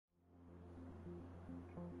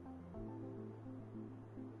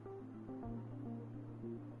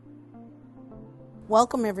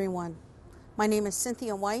Welcome everyone. My name is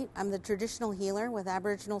Cynthia White. I'm the traditional healer with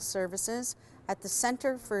Aboriginal Services at the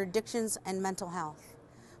Center for Addictions and Mental Health.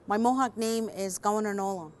 My Mohawk name is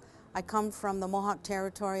Kawennanoron. I come from the Mohawk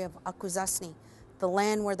territory of Akwesasne, the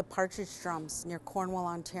land where the partridge drums near Cornwall,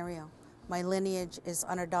 Ontario. My lineage is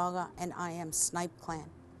Onondaga and I am Snipe clan.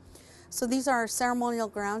 So these are our ceremonial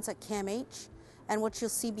grounds at Cam H, and what you'll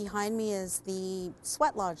see behind me is the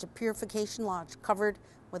sweat lodge, a purification lodge covered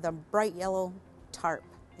with a bright yellow tarp.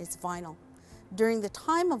 It's vinyl. During the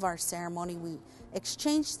time of our ceremony, we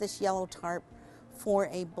exchanged this yellow tarp for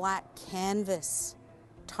a black canvas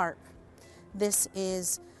tarp. This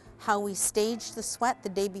is how we stage the sweat the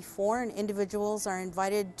day before, and individuals are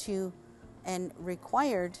invited to and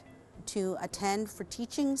required to attend for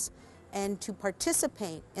teachings and to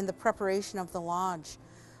participate in the preparation of the lodge,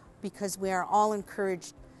 because we are all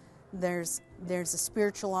encouraged. There's a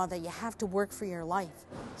spiritual law that you have to work for your life.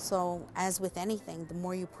 So as with anything, the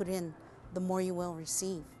more you put in, the more you will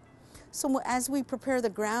receive. So as we prepare the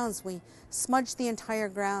grounds, we smudge the entire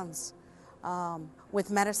grounds with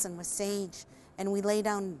medicine, with sage, and we lay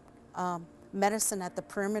down medicine at the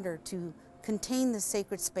perimeter to contain the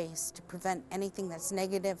sacred space, to prevent anything that's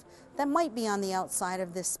negative that might be on the outside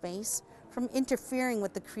of this space from interfering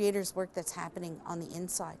with the Creator's work that's happening on the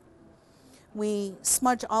inside. We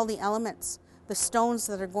smudge all the elements, the stones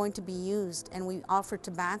that are going to be used, and we offer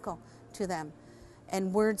tobacco to them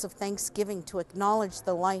and words of thanksgiving to acknowledge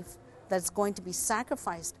the life that's going to be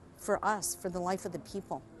sacrificed for us, for the life of the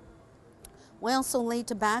people. We also lay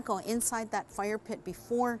tobacco inside that fire pit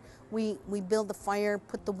before we build the fire,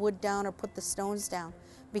 put the wood down or put the stones down,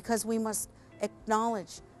 because we must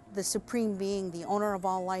acknowledge the Supreme Being, the owner of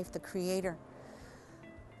all life, the Creator,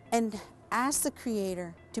 and ask the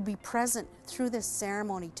Creator to be present through this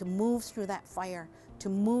ceremony, to move through that fire, to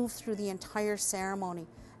move through the entire ceremony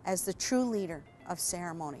as the true leader of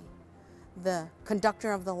ceremony. The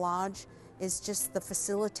conductor of the lodge is just the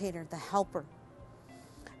facilitator, the helper.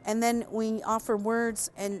 And then we offer words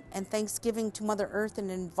and thanksgiving to Mother Earth and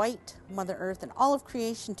invite Mother Earth and all of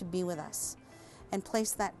creation to be with us, and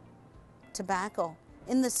place that tobacco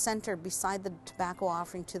in the center beside the tobacco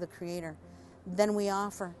offering to the Creator. Then we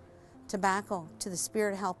offer tobacco to the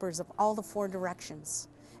spirit helpers of all the four directions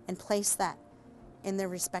and place that in their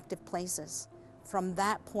respective places. From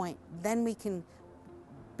that point, then we can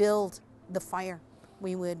build the fire.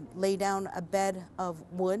 We would lay down a bed of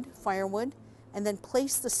wood, firewood, and then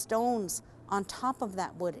place the stones on top of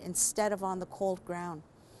that wood instead of on the cold ground.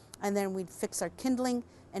 And then we'd fix our kindling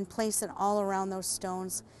and place it all around those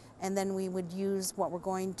stones. And then we would use what we're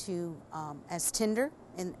going to, as tinder.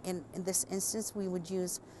 In this instance, we would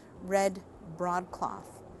use red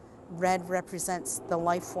broadcloth. Red represents the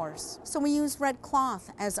life force. So we use red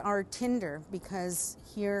cloth as our tinder, because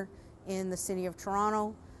here in the city of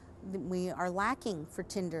Toronto, we are lacking for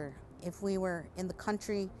tinder. If we were in the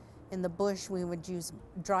country, in the bush, we would use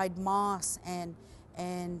dried moss and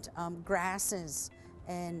grasses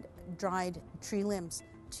and dried tree limbs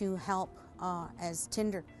to help as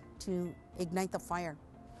tinder to ignite the fire.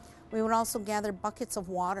 We would also gather buckets of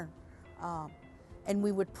water and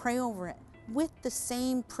we would pray over it with the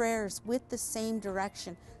same prayers, with the same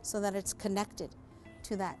direction, so that it's connected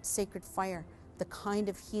to that sacred fire, the kind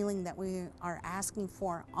of healing that we are asking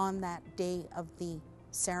for on that day of the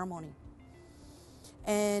ceremony.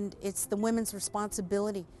 And it's the women's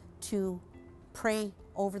responsibility to pray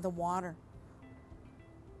over the water,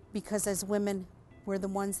 because as women, we're the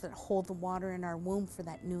ones that hold the water in our womb for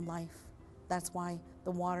that new life. That's why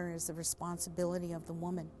the water is the responsibility of the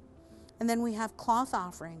woman. And then we have cloth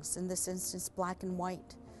offerings, in this instance black and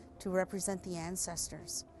white, to represent the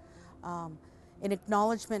ancestors. In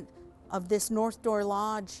acknowledgement of this North Door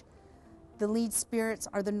Lodge, the lead spirits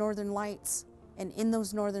are the Northern Lights, and in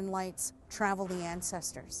those Northern Lights travel the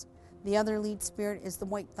ancestors. The other lead spirit is the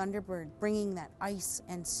White Thunderbird, bringing that ice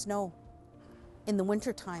and snow in the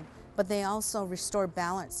wintertime, but they also restore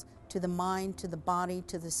balance to the mind, to the body,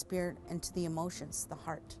 to the spirit, and to the emotions, the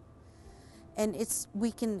heart. And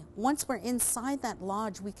once we're inside that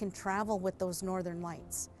lodge, we can travel with those Northern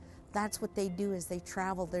Lights. That's what they do, is they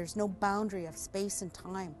travel. There's no boundary of space and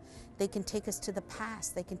time. They can take us to the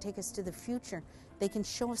past. They can take us to the future. They can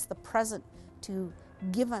show us the present to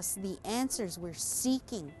give us the answers we're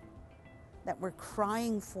seeking, that we're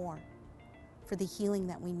crying for the healing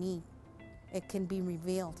that we need. It can be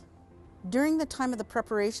revealed. During the time of the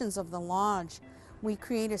preparations of the lodge, we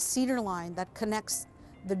create a cedar line that connects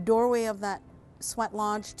the doorway of that sweat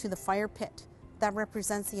lodge to the fire pit. That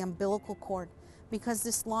represents the umbilical cord, because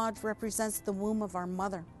this lodge represents the womb of our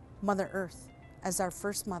mother, Mother Earth, as our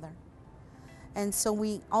first mother. And so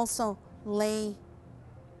we also lay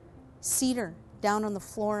cedar down on the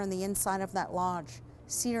floor on the inside of that lodge.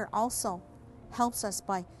 Cedar also helps us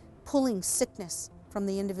by pulling sickness from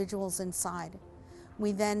the individuals inside.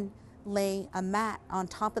 We then lay a mat on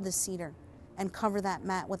top of the cedar and cover that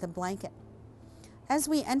mat with a blanket. As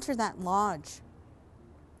we enter that lodge,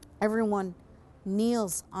 everyone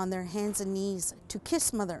kneels on their hands and knees to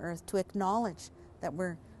kiss Mother Earth, to acknowledge that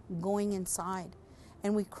we're going inside.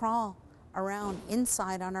 And we crawl around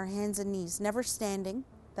inside on our hands and knees, never standing.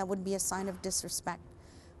 That would be a sign of disrespect.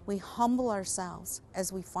 We humble ourselves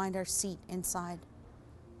as we find our seat inside.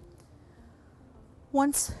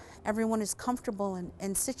 Once everyone is comfortable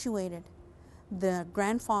and situated, the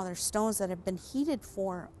grandfather stones that have been heated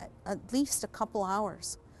for at least a couple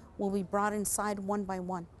hours will be brought inside one by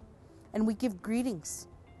one. And we give greetings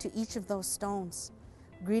to each of those stones.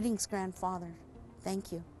 Greetings, grandfather.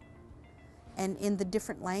 Thank you. And in the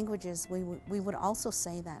different languages, we would also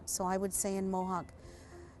say that. So I would say in Mohawk,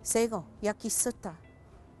 Sego, Yakisuta,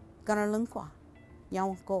 Garalunkwa,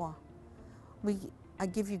 Yawankoa. I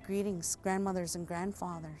give you greetings, grandmothers and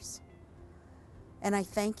grandfathers. And I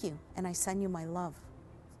thank you, and I send you my love.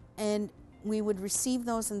 And we would receive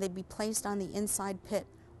those, and they'd be placed on the inside pit.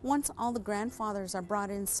 Once all the grandfathers are brought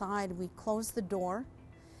inside, we close the door,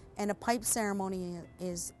 and a pipe ceremony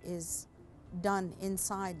is done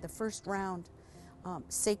inside. The first round,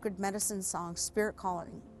 sacred medicine songs, spirit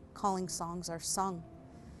calling songs are sung.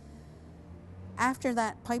 After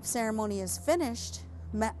that pipe ceremony is finished,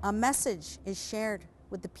 a message is shared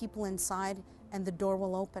with the people inside, and the door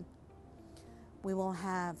will open. We will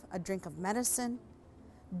have a drink of medicine.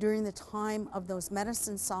 During the time of those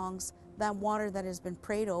medicine songs, that water that has been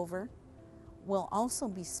prayed over will also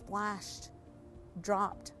be splashed,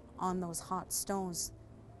 dropped on those hot stones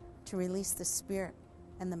to release the spirit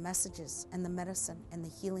and the messages and the medicine, and the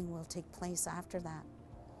healing will take place after that.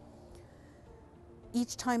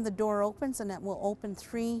 Each time the door opens, and it will open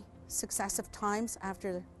 3 successive times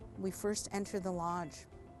after we first enter the lodge.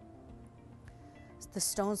 The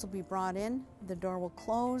stones will be brought in, the door will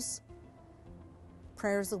close,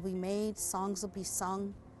 prayers will be made, songs will be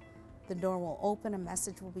sung, the door will open, a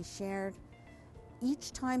message will be shared.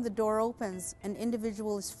 Each time the door opens, an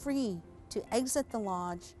individual is free to exit the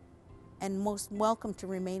lodge and most welcome to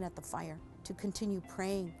remain at the fire, to continue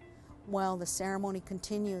praying while the ceremony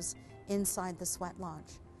continues inside the sweat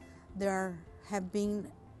lodge. There have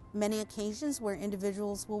been many occasions where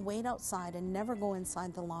individuals will wait outside and never go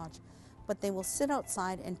inside the lodge, but they will sit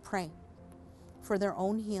outside and pray for their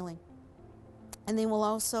own healing. And they will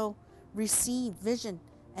also receive vision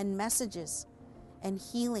and messages and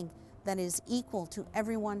healing that is equal to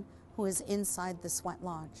everyone who is inside the sweat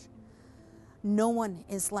lodge. No one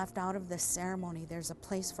is left out of this ceremony. There's a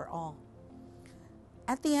place for all.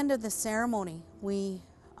 At the end of the ceremony, we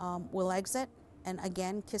will exit and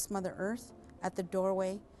again kiss Mother Earth at the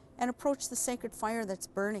doorway and approach the sacred fire that's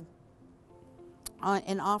burning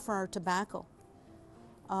and offer our tobacco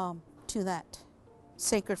to that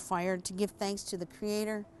sacred fire to give thanks to the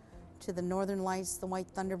Creator, to the Northern Lights, the White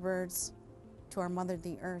Thunderbirds, to our Mother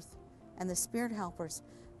the Earth, and the Spirit Helpers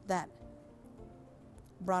that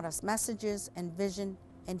brought us messages and vision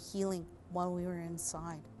and healing while we were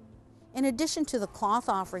inside. In addition to the cloth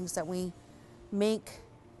offerings that we make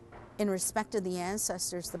in respect of the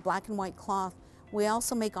ancestors, the black and white cloth, we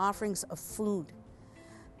also make offerings of food.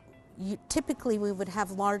 Typically we would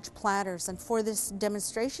have large platters, and for this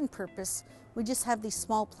demonstration purpose, we just have these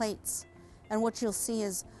small plates. And what you'll see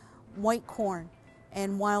is white corn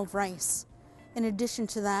and wild rice. In addition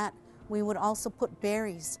to that, we would also put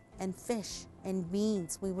berries and fish and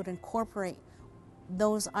beans. We would incorporate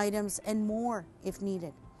those items and more if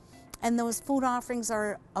needed. And those food offerings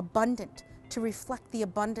are abundant to reflect the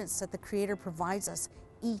abundance that the Creator provides us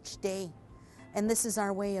each day. And this is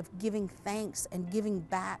our way of giving thanks and giving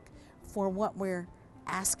back for what we're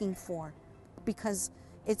asking for. Because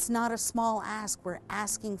it's not a small ask, we're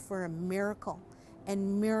asking for a miracle.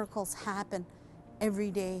 And miracles happen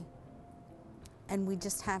every day. And we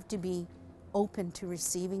just have to be open to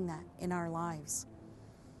receiving that in our lives.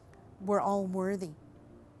 We're all worthy,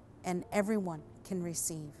 and everyone can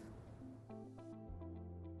receive.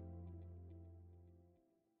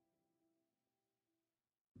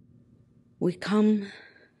 We come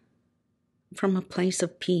from a place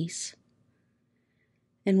of peace,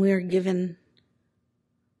 and we are given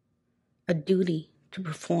a duty to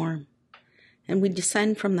perform, and we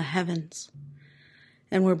descend from the heavens,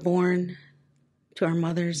 and we're born to our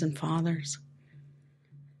mothers and fathers,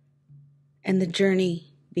 and the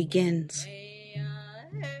journey begins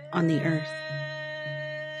on the earth,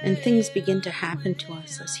 and things begin to happen to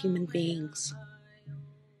us as human beings.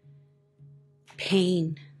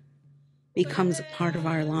 Pain, becomes a part of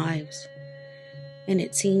our lives, and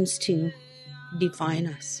it seems to define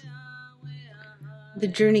us. The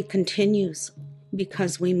journey continues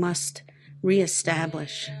because we must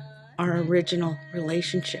reestablish our original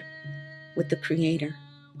relationship with the Creator,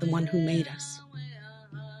 the one who made us.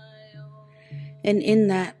 And in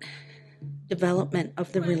that development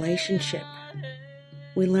of the relationship,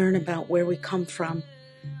 we learn about where we come from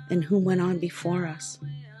and who went on before us.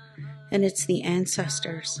 And it's the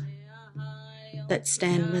ancestors that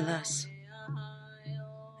stand with us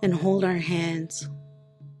and hold our hands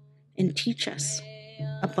and teach us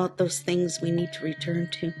about those things we need to return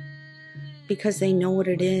to, because they know what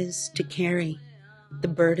it is to carry the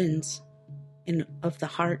burdens of the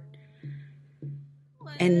heart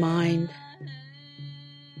and mind.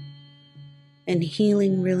 And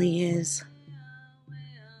healing really is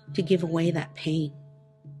to give away that pain.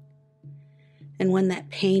 And when that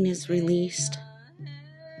pain is released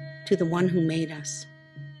to the one who made us,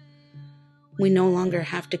 we no longer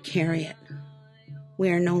have to carry it. We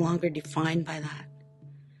are no longer defined by that.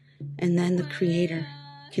 And then the Creator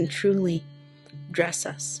can truly dress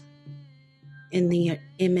us in the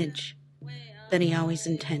image that He always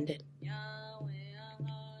intended.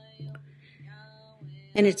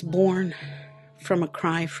 And it's born from a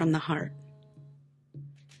cry from the heart.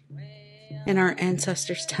 And our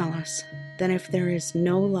ancestors tell us that if there is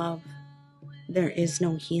no love, there is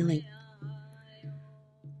no healing.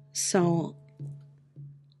 So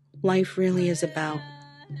life really is about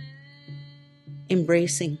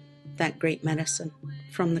embracing that great medicine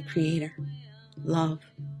from the Creator, love.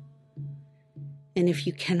 And if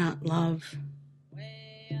you cannot love,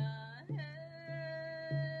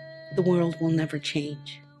 the world will never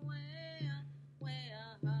change.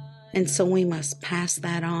 And so we must pass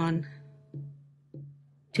that on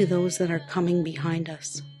to those that are coming behind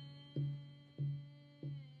us.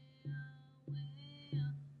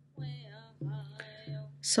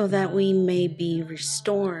 So that we may be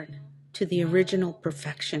restored to the original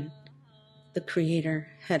perfection the Creator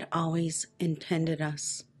had always intended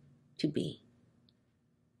us to be.